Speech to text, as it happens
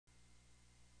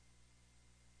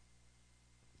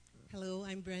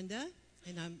I'm Brenda,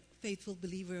 and I'm a faithful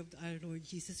believer of our Lord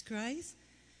Jesus Christ.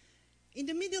 In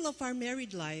the middle of our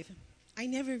married life, I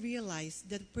never realized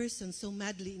that a person so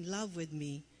madly in love with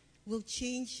me will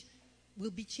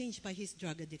be changed by his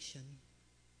drug addiction.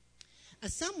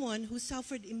 As someone who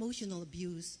suffered emotional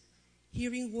abuse,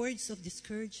 hearing words of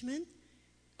discouragement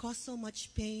caused so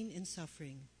much pain and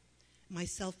suffering. My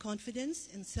self-confidence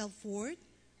and self-worth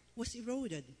was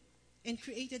eroded and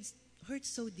created hurt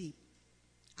so deep.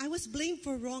 I was blamed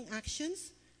for wrong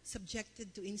actions,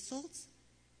 subjected to insults,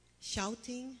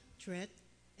 shouting, threat,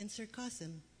 and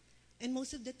sarcasm, and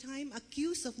most of the time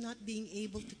accused of not being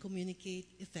able to communicate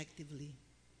effectively.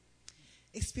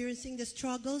 Experiencing the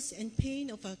struggles and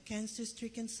pain of a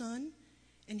cancer-stricken son,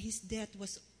 and his death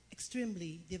was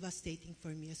extremely devastating for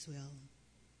me as well.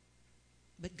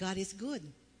 But God is good.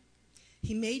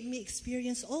 He made me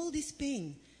experience all this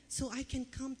pain so I can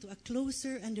come to a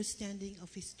closer understanding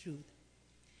of His truth.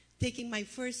 Taking my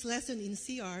first lesson in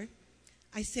CR,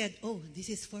 I said, oh, this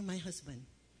is for my husband.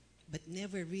 But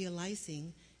never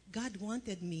realizing God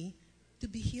wanted me to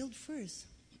be healed first.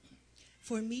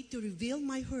 For me to reveal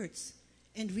my hurts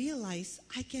and realize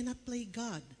I cannot play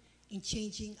God in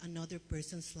changing another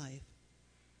person's life.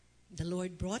 The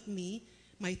Lord brought me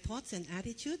my thoughts and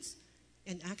attitudes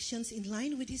and actions in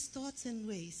line with His thoughts and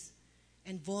ways,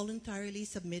 and voluntarily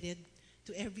submitted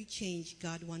to every change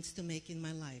God wants to make in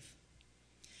my life.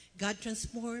 God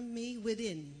transformed me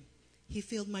within. He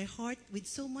filled my heart with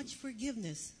so much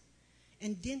forgiveness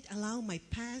and didn't allow my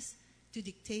past to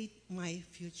dictate my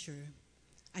future.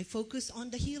 I focused on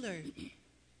the healer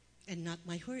and not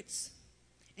my hurts.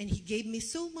 And He gave me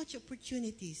so much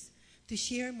opportunities to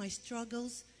share my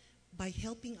struggles by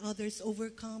helping others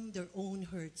overcome their own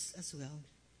hurts as well.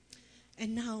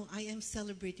 And now I am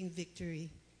celebrating victory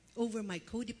over my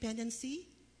codependency,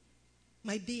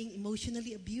 my being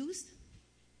emotionally abused.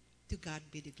 To God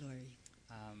be the glory.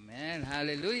 Amen.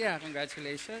 Hallelujah.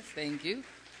 Congratulations. Thank you.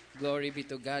 Glory be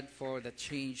to God for the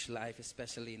changed life,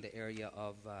 especially in the area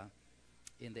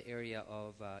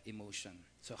of emotion.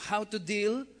 So how to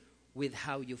deal with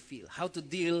how you feel, how to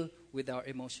deal with our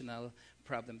emotional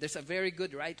problem. There's a very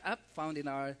good write-up found in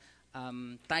our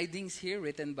tidings here,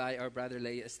 written by our brother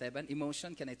Leo Esteban.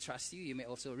 Emotion, Can I Trust You? You may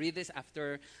also read this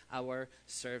after our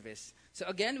service. So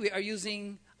again, we are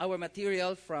using our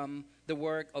material from the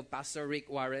work of Pastor Rick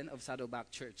Warren of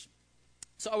Saddleback Church.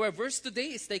 So our verse today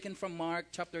is taken from Mark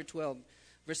chapter 12,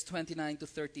 verse 29 to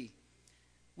 30.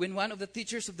 When one of the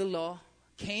teachers of the law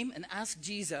came and asked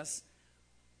Jesus,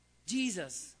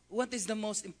 what is the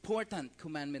most important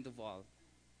commandment of all?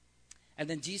 And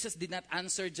then Jesus did not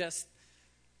answer just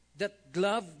that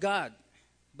love God,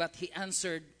 but He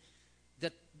answered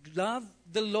that love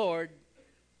the Lord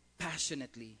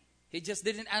passionately. He just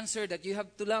didn't answer that you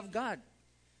have to love God.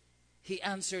 He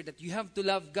answered that you have to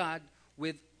love God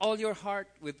with all your heart,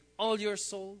 with all your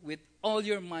soul, with all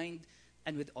your mind,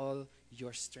 and with all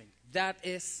your strength. That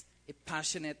is a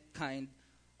passionate kind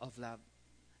of love.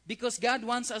 Because God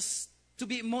wants us to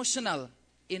be emotional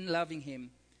in loving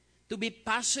Him, to be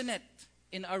passionate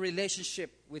in our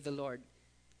relationship with the Lord.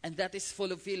 And that is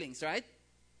full of feelings, right?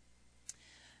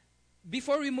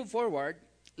 Before we move forward,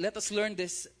 let us learn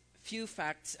this few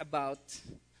facts about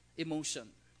emotion.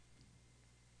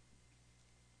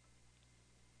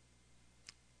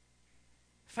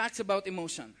 Facts about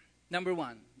emotion. Number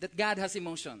one, that God has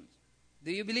emotions.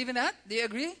 Do you believe in that? Do you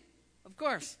agree? Of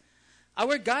course.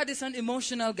 Our God is an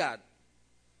emotional God.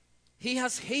 He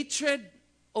has hatred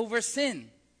over sin,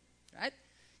 right?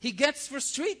 He gets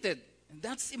frustrated. And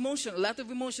that's emotion, a lot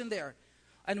of emotion there.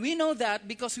 And we know that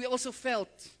because we also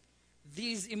felt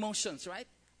these emotions, right?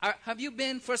 Have you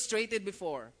been frustrated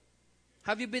before?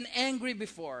 Have you been angry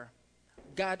before?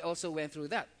 God also went through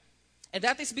that. And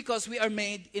that is because we are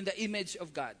made in the image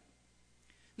of God.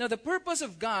 Now, the purpose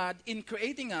of God in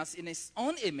creating us in His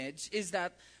own image is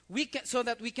that so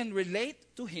that we can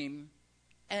relate to Him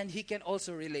and He can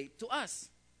also relate to us.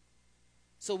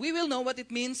 So we will know what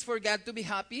it means for God to be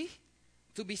happy,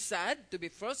 to be sad, to be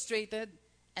frustrated,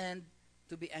 and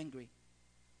to be angry.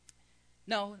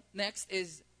 Now, next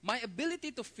is my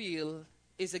ability to feel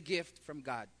is a gift from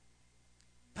God.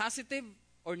 Positive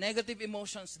or negative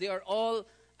emotions, they are all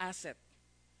asset.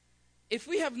 If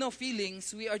we have no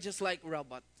feelings, we are just like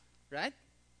robot, right?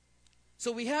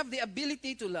 So we have the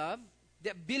ability to love,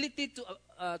 the ability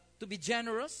to be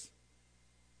generous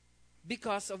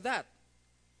because of that.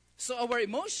 So our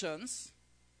emotions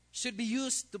should be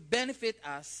used to benefit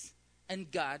us and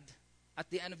God at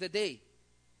the end of the day.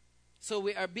 So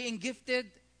we are being gifted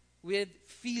with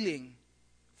feeling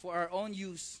for our own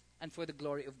use and for the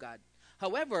glory of God.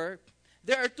 However,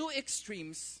 there are two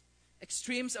extremes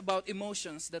extremes about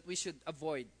emotions that we should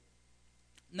avoid.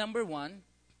 Number one,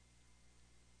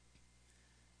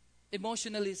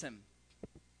 emotionalism.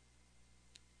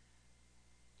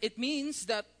 It means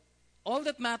that all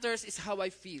that matters is how I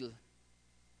feel.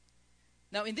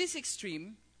 Now, in this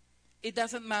extreme, it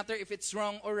doesn't matter if it's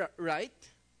wrong or right,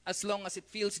 as long as it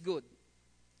feels good.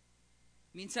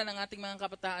 Minsan ang ating mga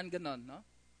kabataan ganon, no?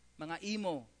 Mga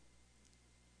emo.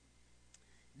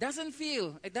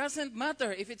 It doesn't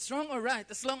matter if it's wrong or right,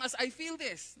 as long as I feel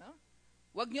this, no?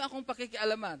 Huwag niyo akong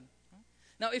pakikialaman.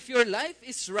 Now, if your life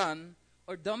is run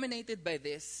or dominated by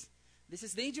this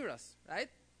is dangerous, right?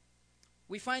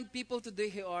 We find people today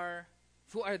who are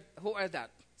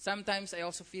that. Sometimes I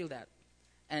also feel that,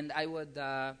 and I would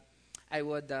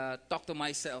talk to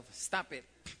myself, stop it,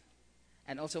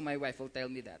 and also my wife will tell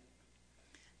me that.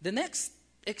 The next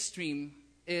extreme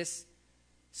is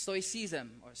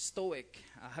stoicism or stoic.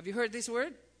 Have you heard this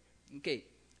word? Okay,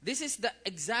 this is the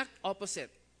exact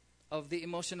opposite of the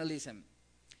emotionalism.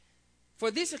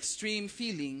 For this extreme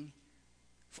feeling,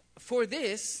 for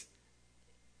this,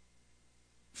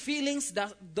 feelings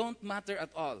don't matter at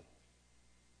all.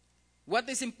 What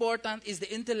is important is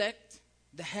the intellect,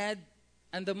 the head,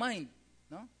 and the mind.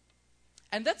 No?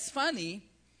 And that's funny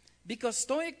because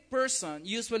stoic person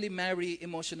usually marry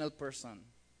emotional person.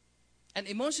 An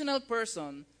emotional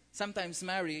person sometimes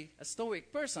marry a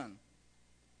stoic person.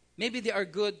 Maybe they are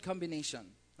good combination.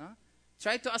 No?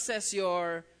 Try to assess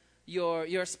your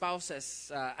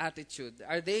spouse's attitude.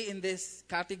 Are they in this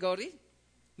category?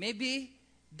 Maybe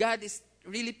God is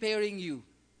really pairing you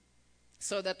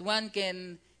so that one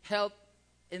can help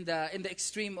in the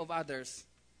extreme of others.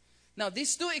 Now,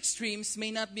 these two extremes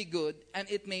may not be good, and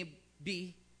it may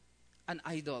be an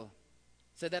idol.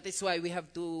 So that is why we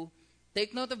have to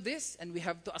take note of this, and we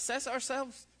have to assess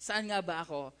ourselves. Saan nga ba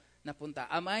ako napunta?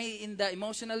 Am I in the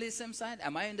emotionalism side?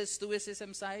 Am I in the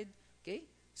stoicism side? Okay?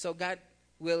 So God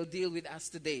will deal with us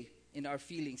today in our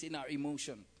feelings, in our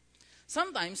emotion.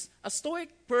 Sometimes, a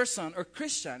stoic person or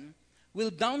Christian will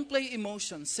downplay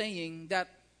emotion, saying that,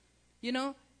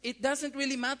 it doesn't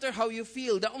really matter how you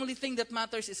feel. The only thing that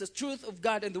matters is the truth of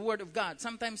God and the Word of God.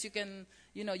 Sometimes you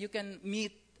can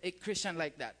meet a Christian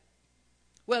like that.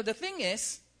 Well, the thing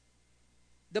is,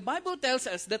 the Bible tells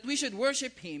us that we should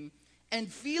worship Him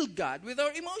and feel God with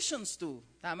our emotions too.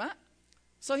 Tama?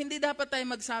 So, hindi dapat tayo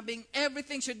magsabing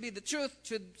everything should be the truth,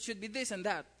 should be this and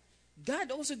that. God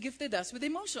also gifted us with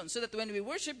emotions so that when we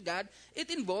worship God,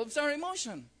 it involves our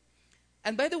emotion.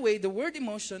 And by the way, the word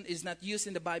emotion is not used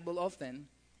in the Bible often.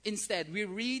 Instead, we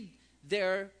read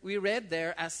there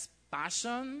as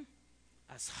passion,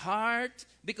 as heart,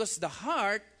 because the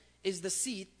heart is the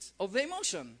seat of the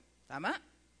emotion. Tama?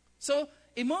 So,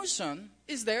 emotion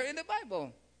is there in the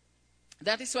Bible.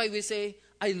 That is why we say,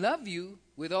 I love you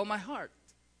with all my heart,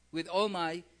 with all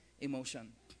my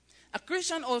emotion. A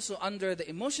Christian also under the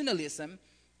emotionalism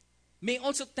may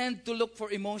also tend to look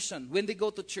for emotion when they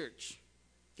go to church.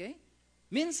 Okay?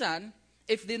 Minsan,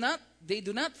 if they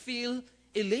do not feel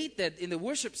elated in the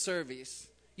worship service,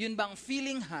 yun bang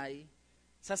feeling high,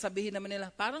 sasabihin naman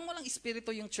nila, parang walang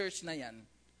espiritu yung church na yan.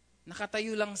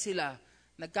 Nakatayo lang sila.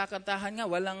 Nagkakantahan nga,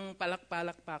 walang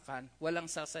palakpalakpakan,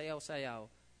 walang sasayaw-sayaw.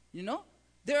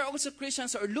 There are also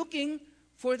Christians who are looking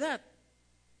for that.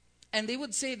 And they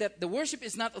would say that the worship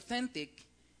is not authentic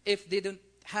if they don't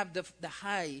have the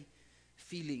high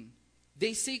feeling.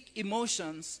 They seek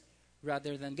emotions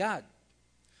rather than God.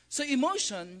 So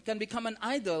emotion can become an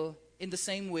idol in the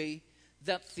same way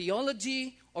that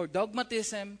theology or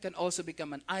dogmatism can also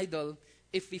become an idol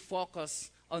if we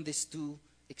focus on these two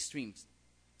extremes.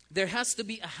 There has to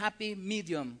be a happy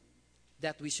medium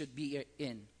that we should be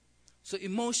in. So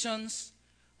emotions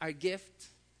are gift.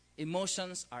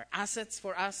 Emotions are assets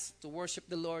for us to worship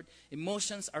the Lord.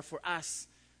 Emotions are for us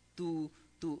to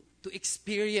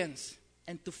experience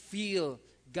and to feel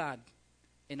God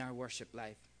in our worship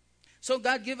life. So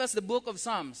God gave us the book of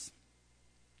Psalms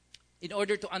in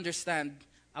order to understand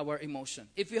our emotion.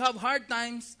 If you have hard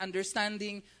times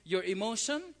understanding your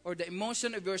emotion or the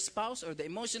emotion of your spouse or the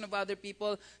emotion of other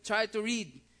people, try to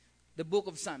read the book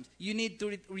of Psalms. You need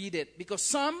to read it because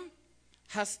Psalm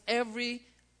has every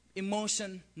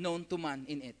emotion known to man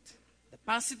in it. The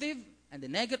positive and the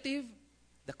negative,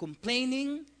 the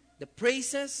complaining, the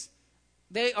praises,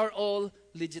 they are all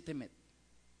legitimate.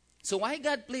 So why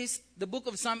God placed the book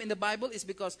of Psalm in the Bible is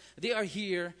because they are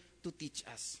here to teach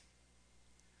us.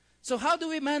 So how do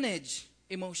we manage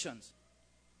emotions?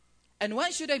 And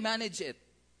why should I manage it?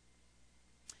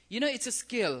 It's a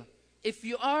skill. If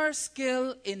you are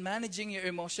skilled in managing your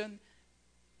emotion,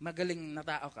 magaling na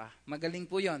tao ka. Magaling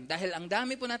po yon. Dahil ang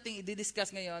dami po nating i-discuss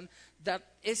ngayon that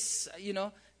is,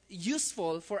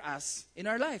 useful for us in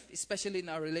our life, especially in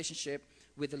our relationship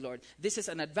with the Lord. This is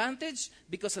an advantage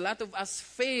because a lot of us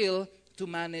fail to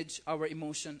manage our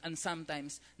emotion, and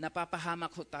sometimes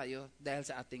napapahamak ho tayo dahil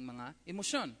sa ating mga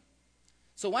emosyon.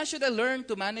 So why should I learn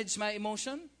to manage my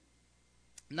emotion?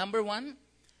 Number one,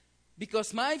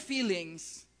 because my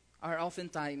feelings are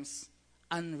oftentimes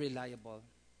unreliable.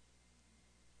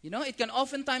 You know, it can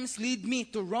oftentimes lead me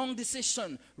to wrong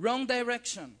decision, wrong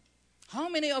direction. How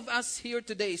many of us here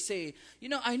today say, you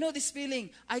know, I know this feeling,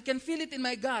 I can feel it in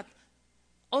my gut.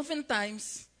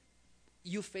 Oftentimes,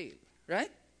 you fail,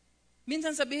 right?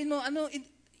 Minsan sabihin mo,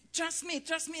 trust me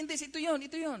in this, ito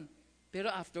yon. Pero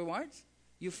afterwards,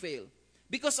 you fail.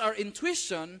 Because our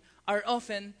intuition are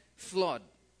often flawed.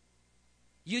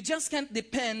 You just can't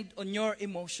depend on your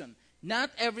emotion.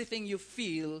 Not everything you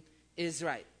feel is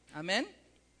right. Amen?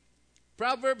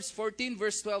 Proverbs 14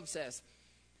 verse 12 says,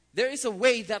 there is a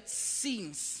way that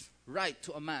seems right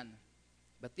to a man,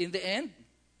 but in the end,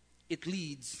 it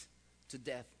leads to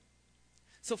death.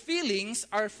 So feelings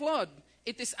are flawed.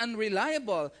 It is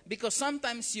unreliable because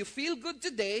sometimes you feel good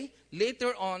today,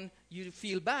 later on you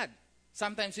feel bad.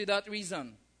 Sometimes without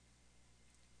reason.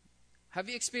 Have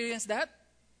you experienced that?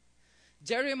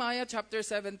 Jeremiah chapter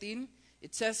 17,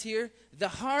 it says here, the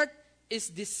heart is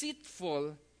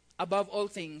deceitful above all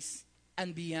things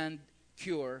and beyond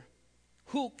cure.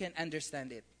 Who can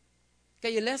understand it?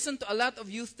 Kaya lesson to a lot of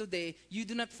youth today, you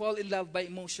do not fall in love by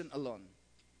emotion alone.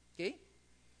 Okay?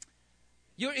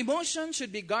 Your emotion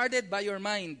should be guarded by your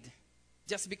mind.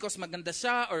 Just because maganda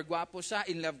siya or gwapo siya,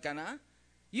 in love ka na,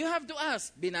 you have to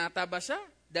ask, binata ba siya?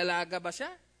 Dalaga ba siya?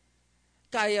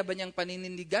 Kaya ba niyang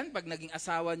paninindigan pag naging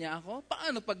asawa niya ako?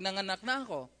 Paano pag nanganak na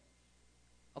ako?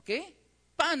 Okay?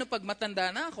 Paano pag matanda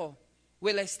na ako?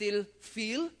 Will I still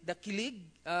feel the kilig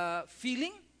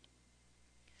feeling?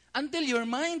 Until your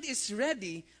mind is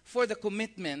ready for the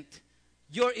commitment,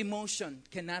 your emotion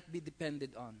cannot be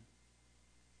depended on.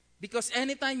 Because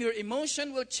anytime your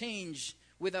emotion will change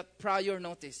without prior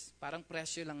notice, parang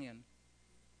presyo lang yan.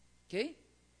 Okay?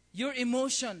 Your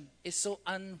emotion is so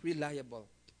unreliable.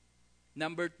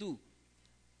 Number 2,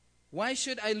 why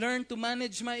should I learn to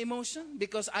manage my emotion?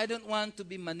 Because I don't want to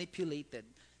be manipulated.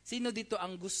 Sino dito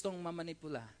ang gustong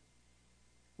mamanipula?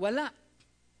 Wala.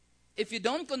 If you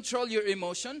don't control your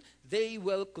emotion, they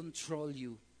will control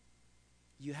you.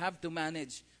 You have to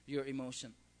manage your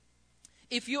emotion.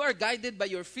 If you are guided by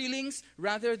your feelings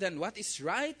rather than what is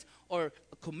right or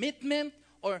a commitment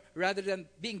or rather than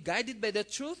being guided by the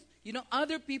truth, you know,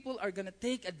 other people are going to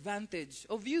take advantage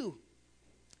of you.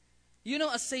 You know,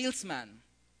 a salesman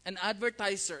and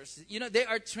advertisers, you know, they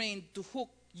are trained to hook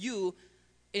you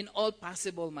in all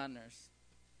possible manners.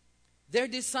 Their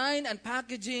design and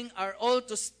packaging are all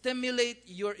to stimulate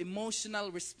your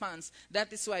emotional response.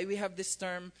 That is why we have this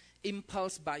term,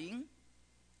 impulse buying.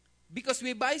 Because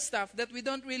we buy stuff that we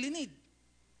don't really need.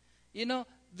 You know,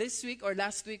 this week or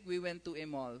last week, we went to a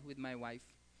mall with my wife.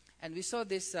 And we saw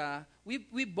this,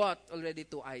 we bought already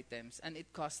 2 items. And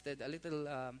it costed a little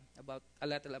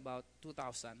about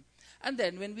 2,000. And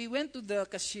then when we went to the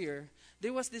cashier,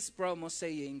 there was this promo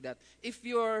saying that if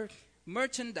your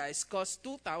merchandise costs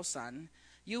 2,000,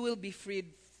 you will be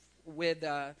freed with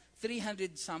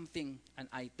 300 something an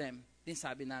item. Din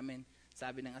sabi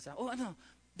ng asawa,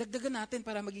 dagdagan natin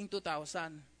para maging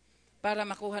 2,000. Para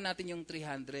makuha natin yung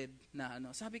 300 na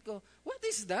ano. Sabi ko, what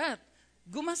is that?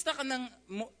 Gumasta ka ng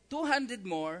 200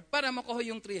 more para makuha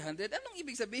yung 300. Anong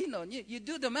ibig sabihin nun? You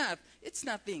do the math. It's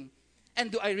nothing. And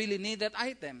do I really need that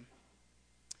item?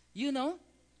 You know,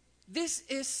 this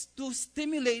is to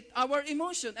stimulate our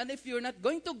emotion. And if you're not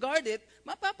going to guard it,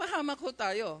 mapapahamak ho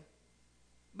tayo.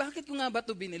 Bakit ko nga ba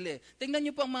ito binili? Tingnan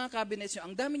niyo po ang mga cabinets nyo.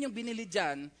 Ang dami niyong binili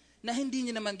dyan na hindi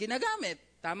niyo naman ginagamit.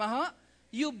 Tama ho?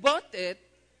 You bought it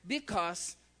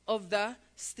because of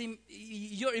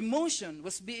your emotion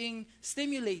was being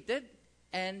stimulated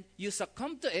and you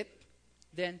succumbed to it,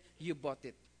 then you bought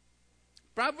it.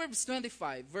 Proverbs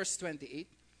 25, verse 28,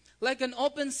 like an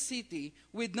open city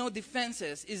with no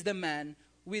defenses is the man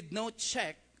with no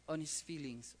check on his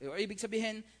feelings. Or ibig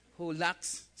sabihin, who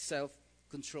lacks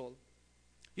self-control.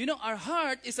 You know, our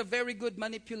heart is a very good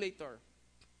manipulator.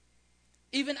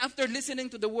 Even after listening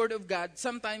to the Word of God,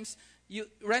 sometimes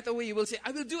right away you will say,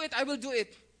 I will do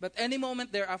it. But any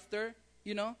moment thereafter,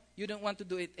 you know, you don't want to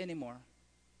do it anymore.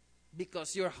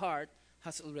 Because your heart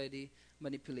has already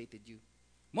manipulated you.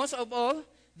 Most of all,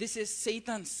 this is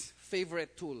Satan's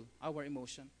favorite tool, our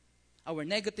emotion. Our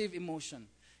negative emotion.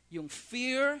 Yung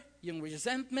fear, yung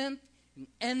resentment, yung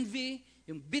envy,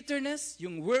 yung bitterness,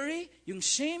 yung worry, yung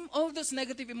shame, all those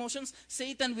negative emotions,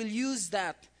 Satan will use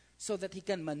that so that he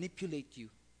can manipulate you.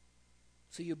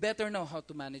 So you better know how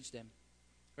to manage them.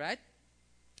 Right?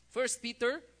 1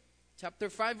 Peter chapter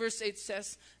 5 verse 8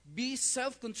 says, "Be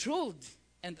self-controlled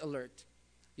and alert.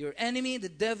 Your enemy, the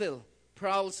devil,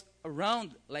 prowls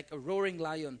around like a roaring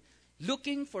lion,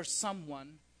 looking for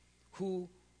someone who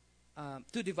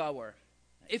to devour."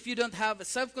 If you don't have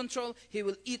self-control, he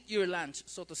will eat your lunch,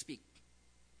 so to speak.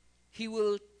 He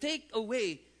will take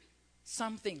away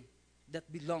something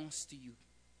that belongs to you.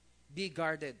 Be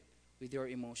guarded with your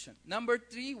emotion. Number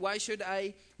 3, why should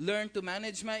I learn to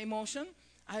manage my emotion?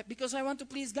 Because I want to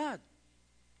please God.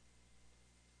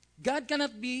 God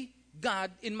cannot be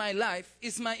God in my life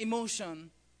if my emotion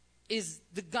is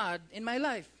the God in my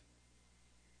life.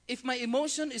 If my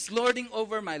emotion is lording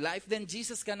over my life, then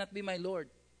Jesus cannot be my Lord.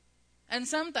 And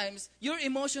sometimes, your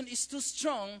emotion is too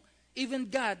strong, even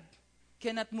God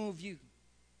cannot move you.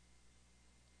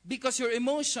 Because your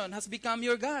emotion has become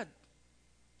your God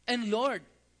and Lord.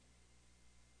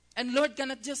 And Lord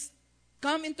cannot just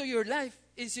come into your life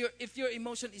if your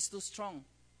emotion is too strong.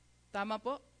 Tama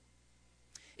po?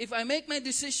 If I make my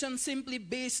decision simply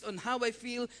based on how I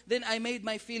feel, then I made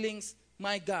my feelings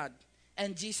my God.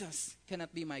 And Jesus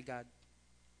cannot be my God.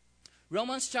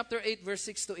 Romans chapter 8 verse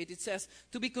 6 to 8, it says,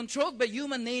 "To be controlled by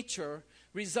human nature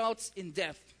results in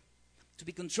death. To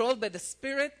be controlled by the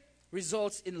Spirit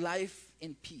results in life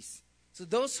and peace." So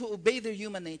those who obey their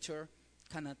human nature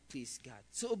cannot please God.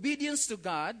 So obedience to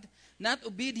God, not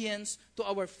obedience to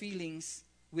our feelings,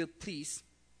 will please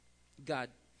God.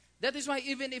 That is why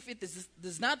even if it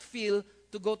does not feel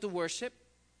to go to worship,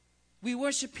 we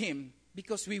worship Him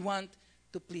because we want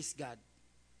to please God.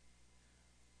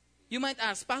 You might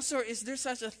ask, "Pastor, is there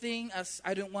such a thing as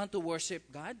I don't want to worship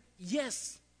God?"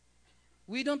 Yes.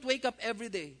 We don't wake up every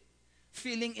day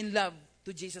feeling in love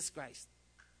to Jesus Christ.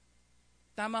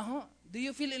 Tama ho? Do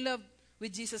you feel in love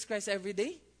with Jesus Christ every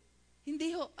day?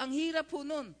 Hindi ho. Ang hirap ho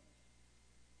nun.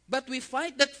 But we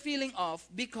fight that feeling off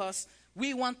because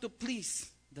we want to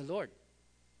please the Lord.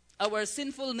 Our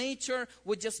sinful nature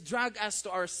would just drag us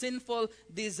to our sinful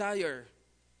desire.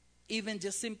 Even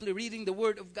just simply reading the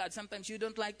Word of God, sometimes you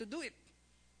don't like to do it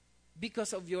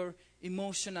because of your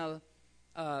emotional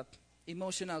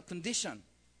condition.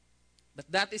 But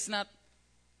that is not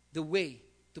the way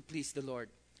to please the Lord.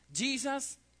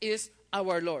 Jesus is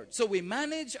our Lord. So we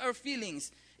manage our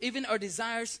feelings, even our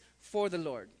desires for the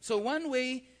Lord. So one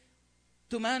way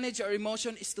to manage our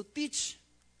emotion is to teach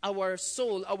our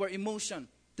soul, our emotion,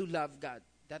 to love God.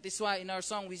 That is why in our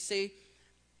song we say,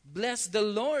 "Bless the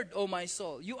Lord, O my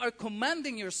soul." You are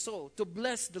commanding your soul to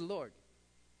bless the Lord.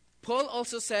 Paul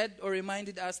also said or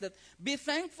reminded us that be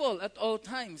thankful at all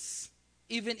times.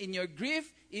 Even in your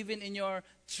grief, even in your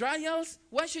trials,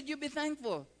 why should you be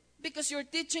thankful? Because you're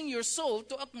teaching your soul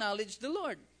to acknowledge the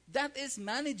Lord. That is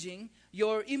managing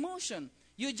your emotion.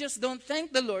 You just don't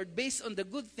thank the Lord based on the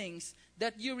good things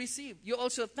that you receive. You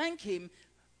also thank Him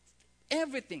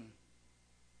everything.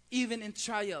 Even in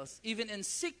trials, even in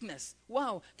sickness.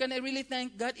 Wow, can I really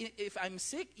thank God if I'm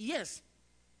sick? Yes.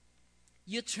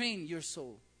 You train your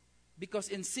soul. Because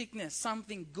in sickness,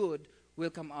 something good will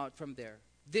come out from there.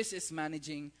 This is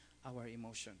managing our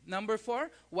emotion. Number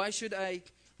 4, why should I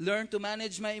learn to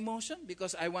manage my emotion?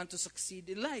 Because I want to succeed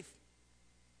in life.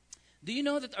 Do you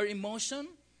know that our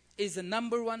emotion is the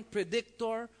number one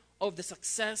predictor of the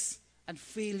success and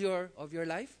failure of your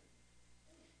life?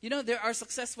 You know, there are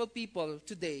successful people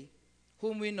today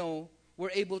whom we know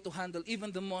were able to handle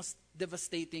even the most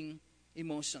devastating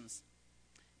emotions.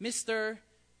 Mr.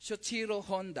 Shoichiro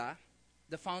Honda,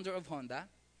 the founder of Honda,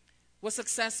 was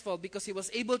successful because he was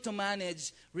able to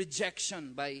manage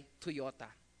rejection by Toyota.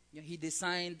 He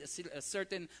designed a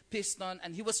certain piston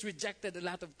and he was rejected a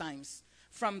lot of times.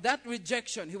 From that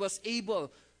rejection, he was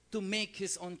able to make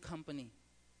his own company.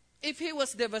 If he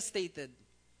was devastated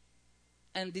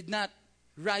and did not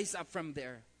rise up from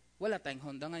there, wala tayong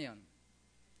Honda ngayon.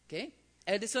 Okay?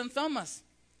 Edison Thomas,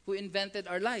 who invented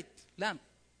our lamp.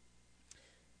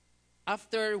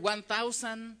 After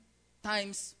 1,000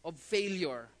 times of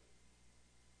failure,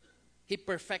 he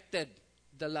perfected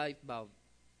the light bulb.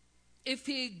 If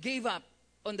he gave up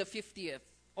on the 50th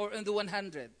or on the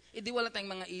 100, hindi wala tayong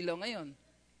mga ilaw ngayon.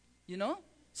 You know?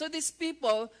 So these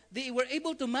people, they were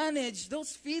able to manage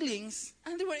those feelings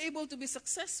and they were able to be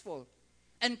successful.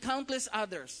 And countless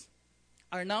others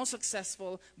are now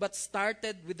successful but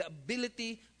started with the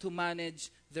ability to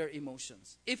manage their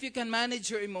emotions. If you can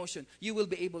manage your emotion, you will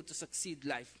be able to succeed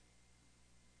life.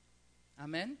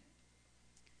 Amen?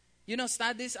 You know,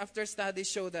 studies after studies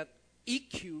show that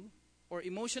EQ, or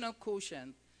emotional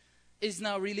quotient, is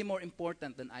now really more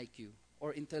important than IQ,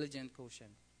 or intelligent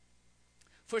quotient.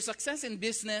 For success in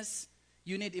business,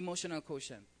 you need emotional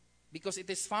quotient. because it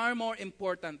is far more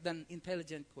important than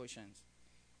intelligent quotients.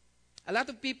 A lot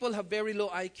of people have very low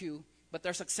IQ but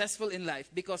are successful in life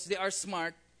because they are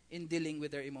smart in dealing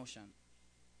with their emotion.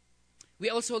 We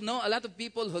also know a lot of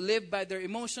people who live by their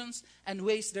emotions and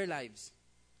waste their lives.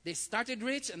 They started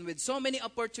rich and with so many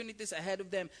opportunities ahead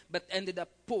of them, but ended up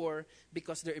poor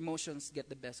because their emotions get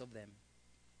the best of them.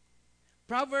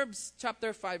 Proverbs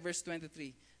chapter 5 verse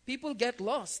 23. People get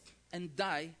lost and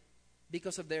die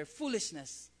because of their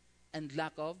foolishness and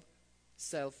lack of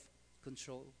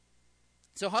self-control.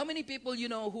 So how many people you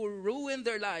know who ruin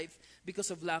their life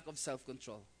because of lack of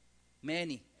self-control?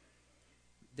 Many.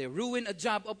 They ruin a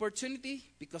job opportunity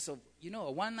because of,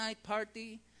 a one-night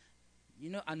party,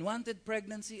 unwanted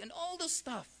pregnancy, and all those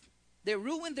stuff. They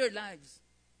ruin their lives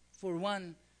for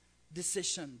one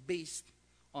decision based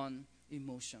on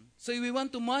emotion. So we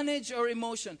want to manage our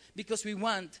emotion because we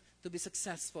want to be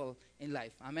successful in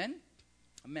life. Amen?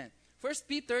 Amen. 1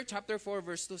 Peter chapter 4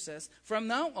 verse 2 says, "From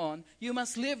now on, you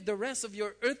must live the rest of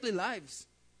your earthly lives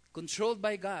controlled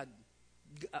by God,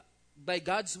 by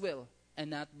God's will, and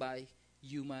not by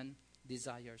human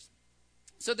desires."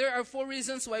 So there are 4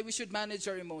 reasons why we should manage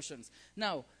our emotions.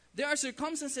 Now, there are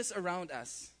circumstances around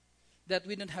us that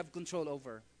we don't have control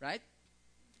over, right?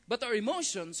 But our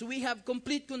emotions, we have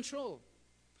complete control.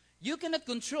 You cannot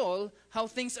control how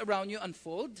things around you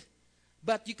unfold,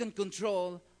 but you can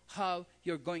control how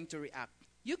you're going to react.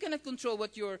 You cannot control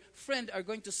what your friend are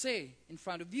going to say in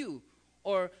front of you,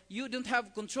 or you don't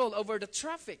have control over the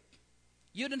traffic.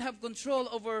 You don't have control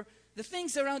over the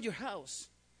things around your house,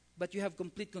 but you have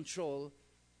complete control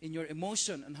in your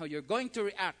emotion and how you're going to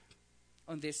react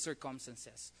on these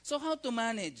circumstances. So how to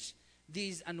manage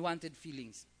these unwanted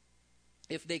feelings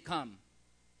if they come?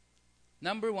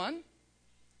 Number 1,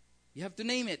 you have to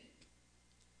name it.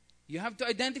 You have to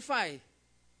identify.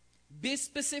 Be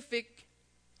specific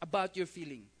about your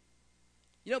feeling.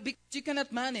 Because you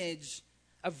cannot manage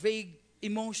a vague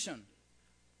emotion.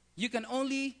 You can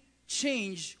only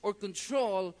change or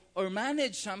control or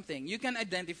manage something you can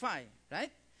identify,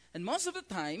 right? And most of the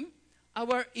time,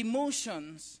 our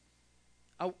emotions,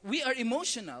 we are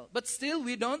emotional, but still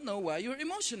we don't know why you're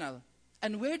emotional.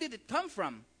 And where did it come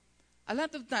from? A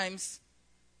lot of times,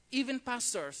 even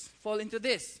pastors fall into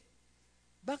this.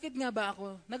 Bakit nga ba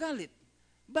ako nagalit?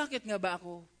 Bakit nga ba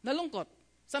ako nalungkot?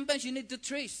 Sometimes you need to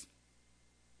trace.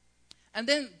 And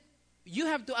then, you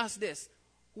have to ask this,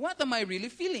 what am I really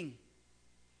feeling?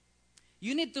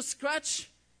 You need to scratch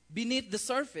beneath the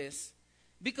surface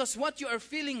because what you are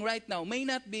feeling right now may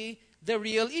not be the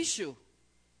real issue.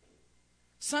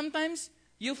 Sometimes,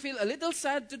 you feel a little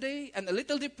sad today and a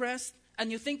little depressed, and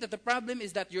you think that the problem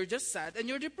is that you're just sad and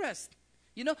you're depressed.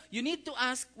 You need to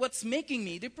ask, what's making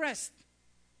me depressed?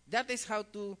 That is how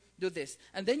to do this.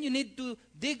 And then you need to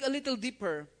dig a little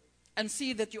deeper and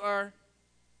see that you are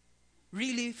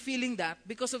really feeling that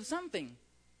because of something.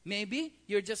 Maybe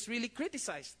you're just really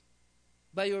criticized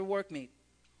by your workmate.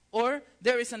 Or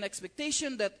there is an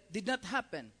expectation that did not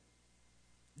happen.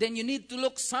 Then you need to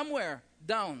look somewhere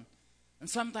down. And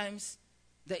sometimes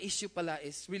the issue pala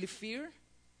is really fear.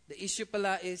 The issue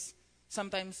pala is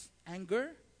sometimes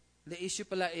anger. The issue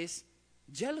pala is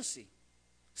jealousy.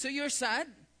 So you're sad.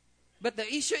 But the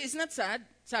issue is not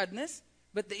sadness,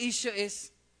 but the issue is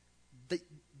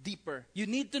deeper. You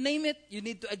need to name it, you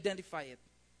need to identify it.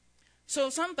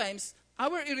 So sometimes,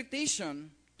 our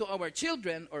irritation to our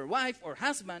children or wife or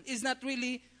husband is not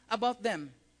really about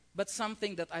them, but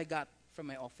something that I got from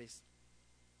my office.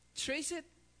 Trace it,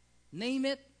 name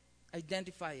it,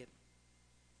 identify it.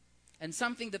 And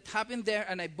something that happened there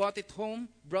and I brought it home,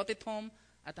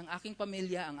 at ang aking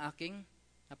pamilya, ang aking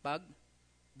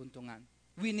napagbuntungan.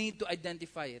 We need to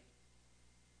identify it.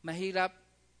 Mahirap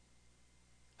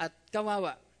at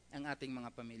kawawa ang ating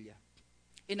mga pamilya.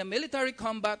 In a military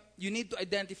combat, you need to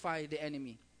identify the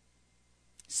enemy.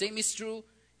 Same is true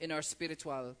in our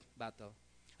spiritual battle.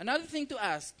 Another thing to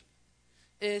ask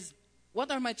is, what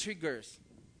are my triggers?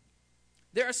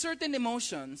 There are certain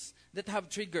emotions that have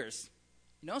triggers.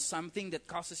 Something that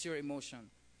causes your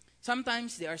emotion.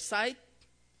 Sometimes they are sight.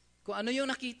 Kung ano yung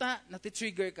nakita,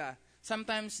 nati-trigger ka.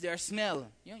 Sometimes they are smell.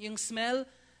 Yung smell,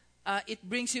 it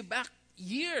brings you back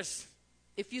years.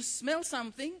 If you smell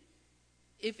something,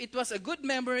 if it was a good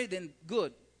memory, then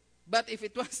good. But if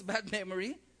it was bad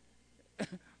memory,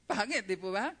 pangit, di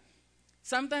po ba?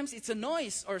 Sometimes it's a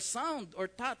noise or sound or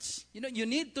touch. You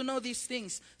need to know these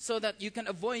things so that you can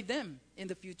avoid them in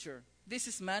the future. This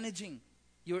is managing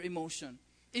your emotion.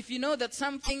 If you know that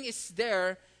something is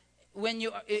there when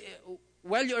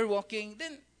while you are walking,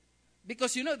 then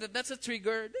because you know that that's a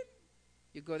trigger, then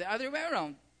you go the other way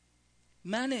around.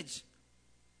 Manage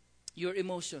your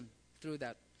emotion through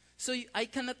that. So I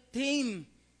cannot tame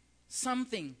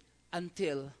something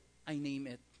until I name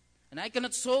it. And I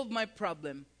cannot solve my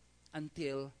problem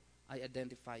until I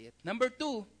identify it. Number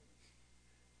 2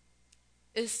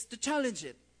 is to challenge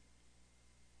it.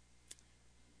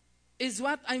 Is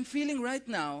what I'm feeling right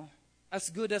now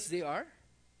as good as they are?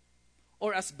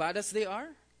 Or as bad as they are?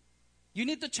 You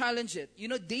need to challenge it. You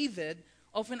know, David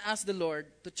often asked the Lord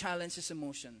to challenge his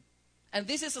emotion. And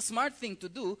this is a smart thing to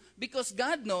do because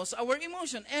God knows our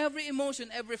emotion,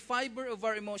 every fiber of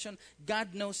our emotion,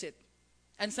 God knows it.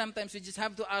 And sometimes we just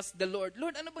have to ask the Lord,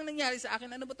 Lord, ano bang nangyari sa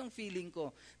akin? Ano ba tong feeling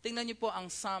ko? Tingnan niyo po ang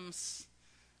Psalms,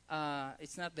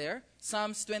 it's not there.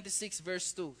 Psalms 26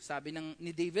 verse 2. Sabi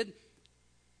ni David,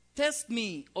 test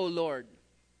me, O Lord,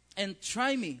 and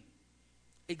try me.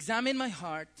 Examine my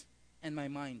heart and my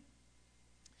mind.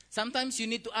 Sometimes you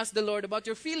need to ask the Lord about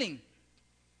your feeling.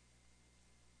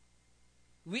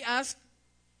 We ask,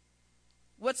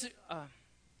 what's the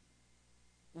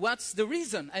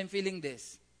reason I'm feeling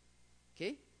this?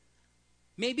 Okay?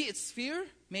 Maybe it's fear,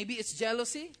 maybe it's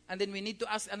jealousy, and then we need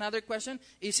to ask another question,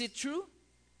 is it true?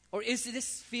 Or is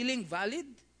this feeling valid?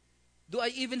 Do I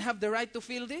even have the right to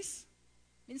feel this?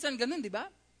 Minsan ganun, di ba?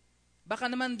 Baka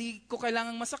naman di ko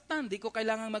kailangang masaktan, di ko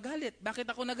kailangang magalit. Bakit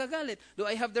ako nagagalit? Do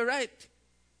I have the right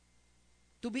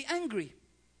to be angry?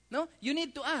 No? You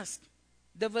need to ask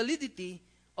the validity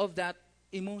of that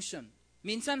emotion.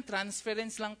 Minsan,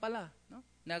 transference lang pala. No?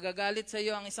 Nagagalit sa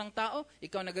iyo ang isang tao,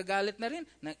 ikaw nagagalit na rin,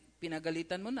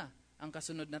 pinagalitan mo na ang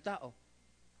kasunod na tao.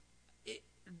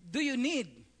 Do you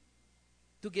need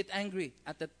to get angry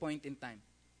at that point in time?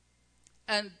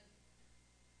 And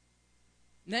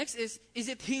next is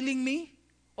it healing me?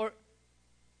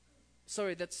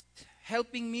 That's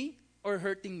helping me or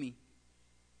hurting me?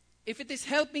 If it is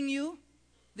helping you,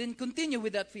 then continue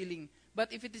with that feeling.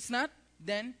 But if it is not,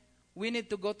 then we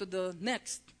need to go to the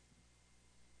next.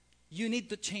 You need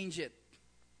to change it.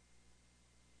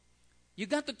 You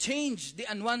got to change the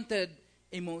unwanted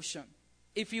emotion.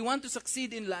 If you want to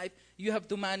succeed in life, you have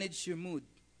to manage your mood.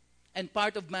 And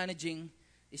part of managing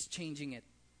is changing it.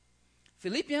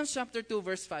 Philippians chapter 2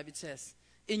 verse 5, it says,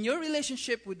 in your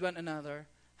relationship with one another,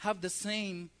 have the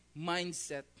same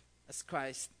mindset as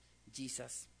Christ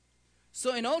Jesus.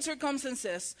 So in all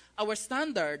circumstances, our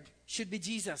standard should be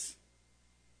Jesus.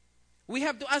 We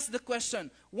have to ask the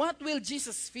question, what will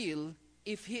Jesus feel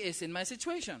if he is in my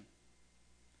situation?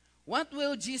 What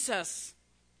will Jesus,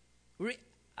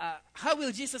 how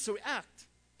will Jesus react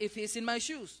if he is in my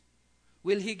shoes?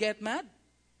 Will he get mad?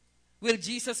 Will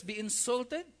Jesus be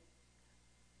insulted?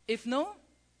 If no,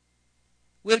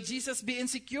 will Jesus be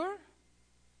insecure?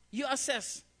 You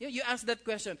assess. You ask that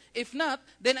question. If not,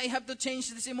 then I have to change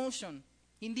this emotion.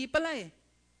 Hindi pala eh.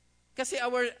 Kasi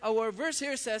our verse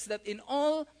here says that in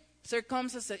all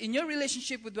circumstances, in your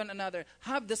relationship with one another,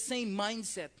 have the same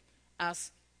mindset as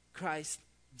Christ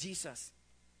Jesus.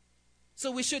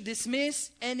 So we should dismiss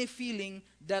any feeling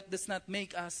that does not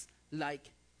make us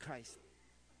like Christ.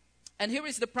 And here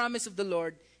is the promise of the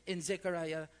Lord in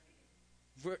Zechariah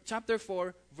chapter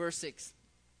 4, verse 6.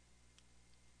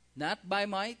 Not by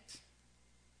might,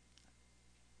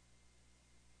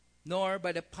 nor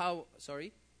by the power,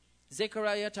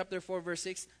 Zechariah chapter 4, verse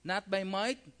 6. Not by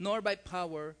might, nor by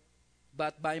power,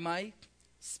 but by my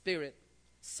Spirit,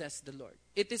 says the Lord.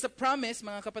 It is a promise,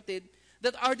 mga kapatid,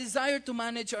 that our desire to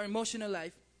manage our emotional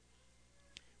life,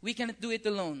 we cannot do it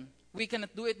alone. We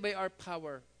cannot do it by our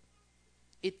power.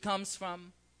 It comes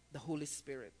from the Holy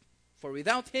Spirit. For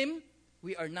without Him,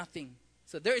 we are nothing.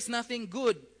 So there is nothing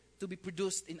good to be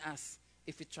produced in us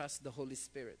if we trust the Holy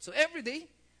Spirit. So every day,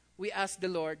 we ask the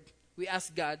Lord, we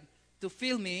ask God to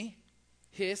fill me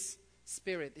His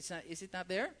Spirit. Is it not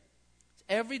there?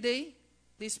 Every day,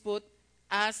 please put,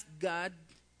 ask God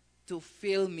to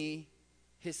fill me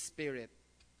His Spirit.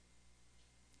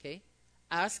 Okay?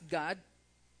 Ask God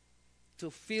to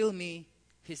fill me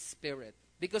His Spirit.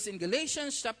 Because in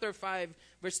Galatians chapter 5,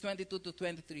 verse 22 to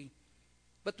 23,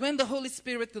 but when the Holy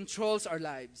Spirit controls our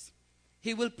lives,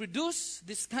 He will produce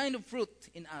this kind of fruit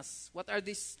in us. What are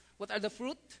these? What are the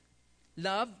fruit?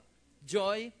 Love,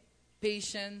 joy,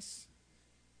 patience,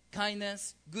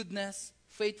 kindness, goodness,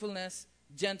 faithfulness,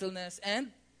 gentleness,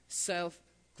 and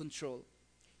self-control.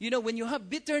 You know, when you have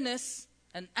bitterness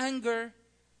and anger,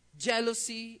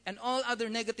 jealousy, and all other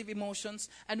negative emotions,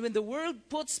 and when the world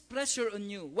puts pressure on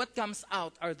you, what comes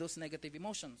out are those negative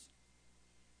emotions.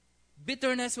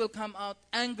 Bitterness will come out,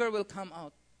 anger will come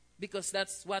out, because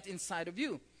that's what's inside of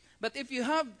you. But if you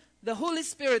have the Holy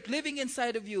Spirit living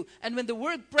inside of you, and when the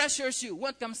world pressures you,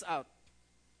 what comes out?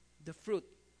 The fruit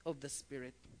of the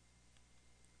Spirit.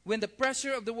 When the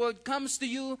pressure of the world comes to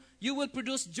you, you will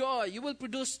produce joy, you will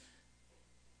produce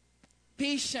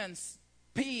patience,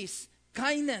 peace,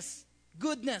 kindness,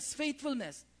 goodness,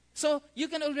 faithfulness. So, you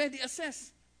can already assess.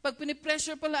 Pag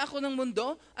pinipressure pala ako ng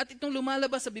mundo at itong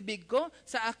lumalabas sa bibig ko,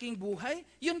 sa aking buhay,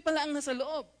 yun pala ang nasa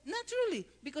loob. Naturally,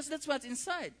 because that's what's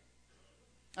inside.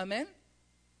 Amen?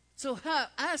 So,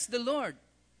 ask the Lord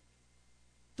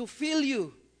to fill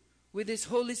you with His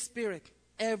Holy Spirit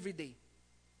every day.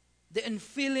 The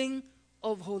infilling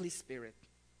of Holy Spirit.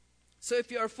 So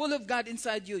if you are full of God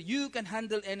inside you, you can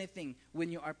handle anything when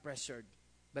you are pressured.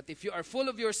 But if you are full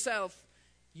of yourself,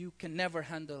 you can never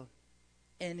handle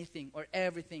anything or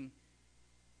everything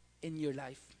in your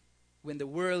life when the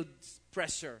world's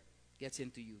pressure gets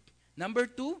into you. Number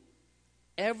 2,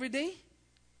 every day,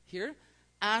 here,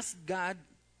 ask God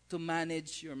to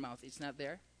manage your mouth. It's not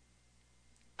there.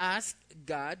 Ask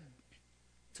God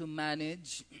to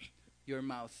manage your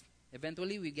mouth.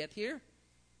 Eventually, we get here.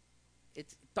 It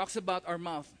talks about our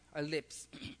mouth, our lips.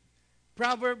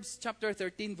 Proverbs chapter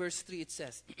 13, verse 3, it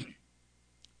says,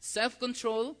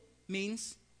 self-control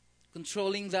means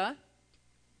controlling the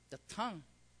tongue.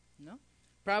 No?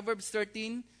 Proverbs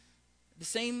 13, the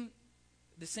same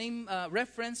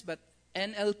reference, but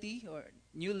NLT, or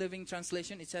New Living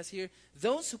Translation, it says here,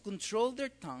 those who control their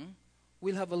tongue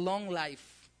will have a long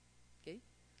life. Okay?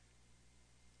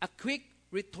 A quick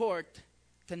retort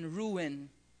can ruin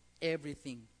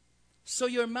everything. So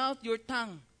your mouth, your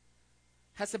tongue,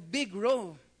 has a big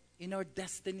role in our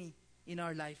destiny, in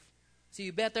our life. So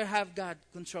you better have God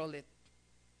control it.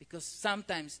 Because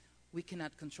sometimes we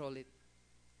cannot control it.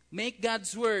 Make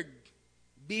God's word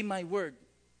be my word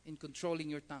in controlling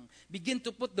your tongue. Begin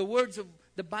to put the words of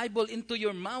the Bible into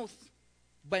your mouth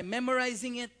by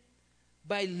memorizing it,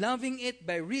 by loving it,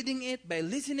 by reading it, by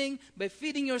listening, by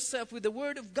feeding yourself with the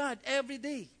word of God every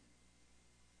day.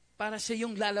 Para siya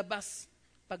yung lalabas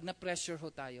pag na-pressure ho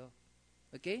tayo.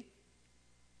 Okay?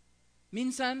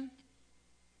 Minsan,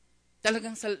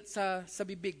 talagang sa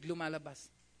bibig lumalabas.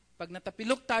 Pag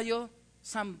natapilok tayo,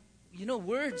 some,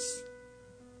 words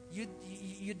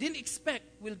you didn't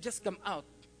expect will just come out.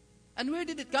 And where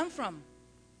did it come from?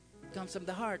 It comes from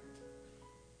the heart.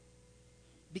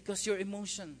 Because your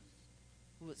emotion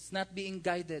was not being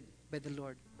guided by the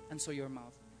Lord. And so your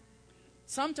mouth.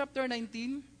 Psalm chapter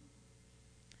 19,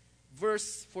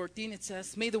 verse 14, it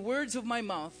says, may the words of my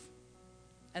mouth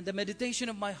and the meditation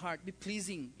of my heart be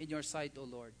pleasing in your sight, O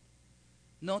Lord.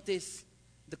 Notice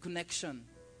the connection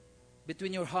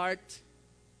between your heart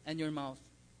and your mouth.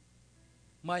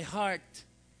 My heart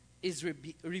is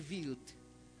revealed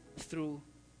through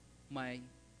my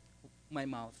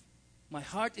mouth. My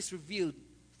heart is revealed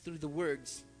through the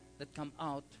words that come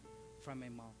out from my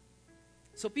mouth.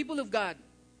 So people of God,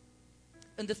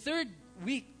 in the 3rd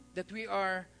week that we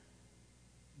are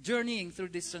journeying through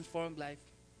this transformed life,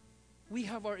 we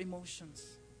have our emotions.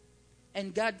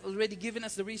 And God already given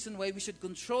us the reason why we should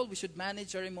control, we should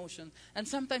manage our emotions. And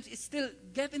sometimes it still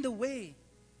get in the way.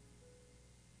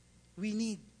 We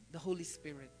need the Holy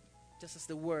Spirit, just as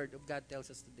the Word of God tells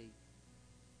us today.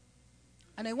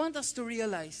 And I want us to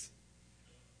realize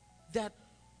that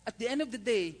at the end of the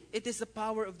day, it is the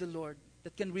power of the Lord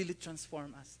that can really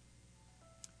transform us.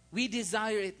 We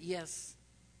desire it, yes.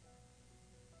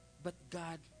 But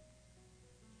God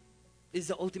is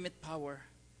the ultimate power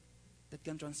that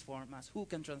can transform us. Who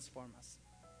can transform us?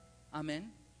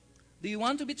 Amen? Do you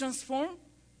want to be transformed?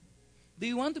 Do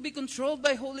you want to be controlled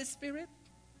by Holy Spirit?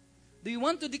 Do you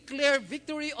want to declare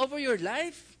victory over your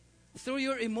life through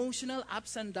your emotional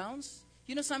ups and downs?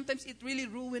 Sometimes it really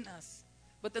ruins us.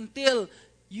 But until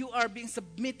you are being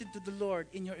submitted to the Lord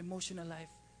in your emotional life,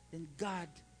 then God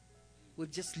will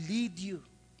just lead you,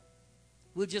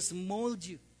 will just mold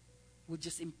you, will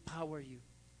just empower you.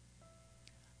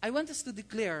 I want us to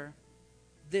declare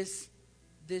this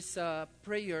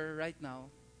prayer right now.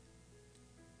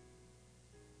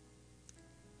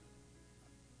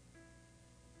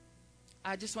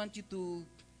 I just want you to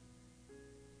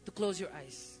close your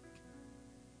eyes.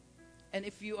 And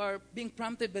if you are being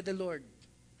prompted by the Lord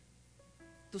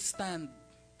to stand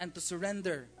and to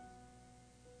surrender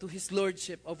to His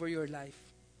Lordship over your life,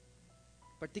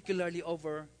 particularly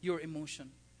over your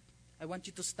emotion, I want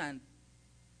you to stand.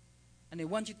 And I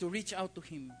want you to reach out to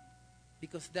Him,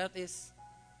 because that is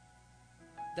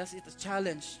a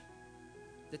challenge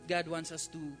that God wants us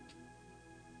to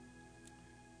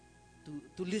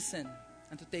listen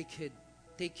and to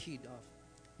take heed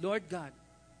of. Lord God,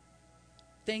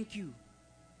 thank you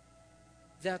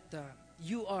that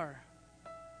you are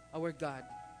our God,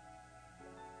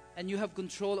 and you have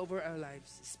control over our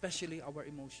lives, especially our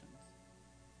emotions.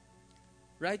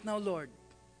 Right now, Lord,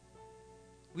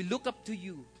 we look up to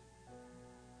you,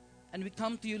 and we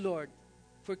come to you, Lord,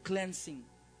 for cleansing.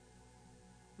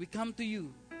 we come to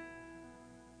you.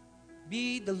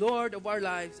 Be the Lord of our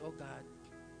lives, O God,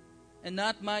 and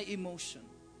not my emotion,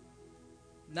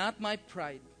 not my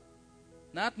pride,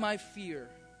 not my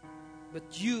fear,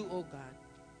 but you, O God.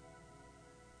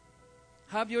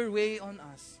 Have your way on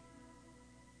us.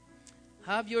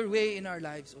 Have your way in our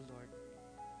lives, O Lord,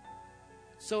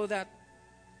 so that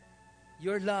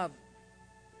your love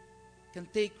can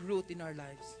take root in our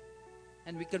lives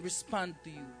and we can respond to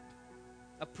you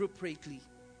appropriately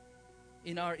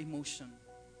in our emotion,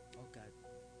 oh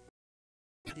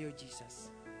God. Dear Jesus,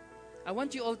 I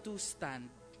want you all to stand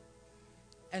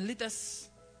and let us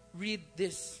read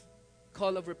this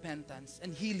call of repentance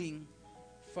and healing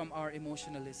from our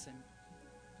emotionalism.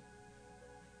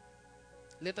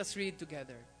 Let us read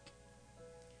together.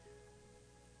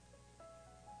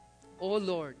 O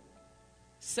Lord,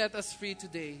 set us free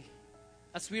today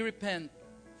as we repent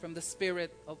from the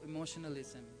spirit of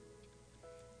emotionalism.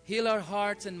 Heal our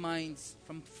hearts and minds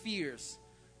from fears,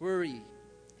 worry,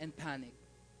 and panic.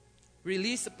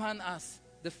 Release upon us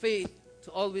the faith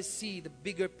to always see the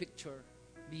bigger picture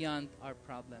beyond our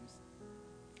problems.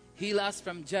 Heal us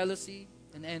from jealousy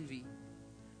and envy.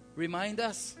 Remind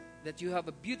us that you have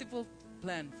a beautiful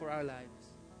plan for our lives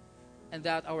and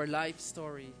that our life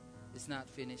story is not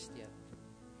finished yet.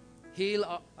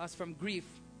 Heal us from grief,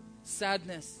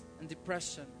 sadness, and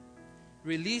depression.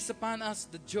 Release upon us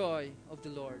the joy of the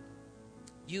Lord.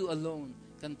 You alone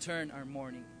can turn our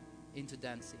mourning into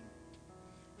dancing.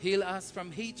 Heal us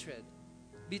from hatred,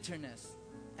 bitterness,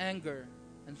 anger,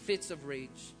 and fits of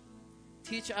rage.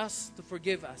 Teach us to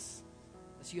forgive us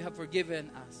as you have forgiven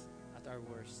us at our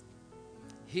worst.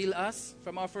 Heal us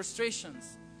from our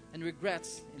frustrations and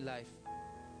regrets in life.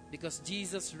 Because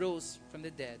Jesus rose from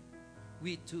the dead,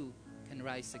 we too can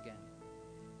rise again.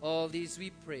 All these we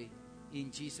pray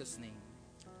in Jesus' name.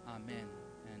 Amen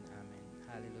and amen.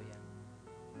 Hallelujah.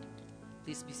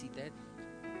 Please be seated.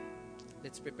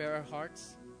 Let's prepare our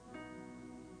hearts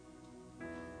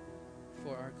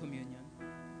for our communion.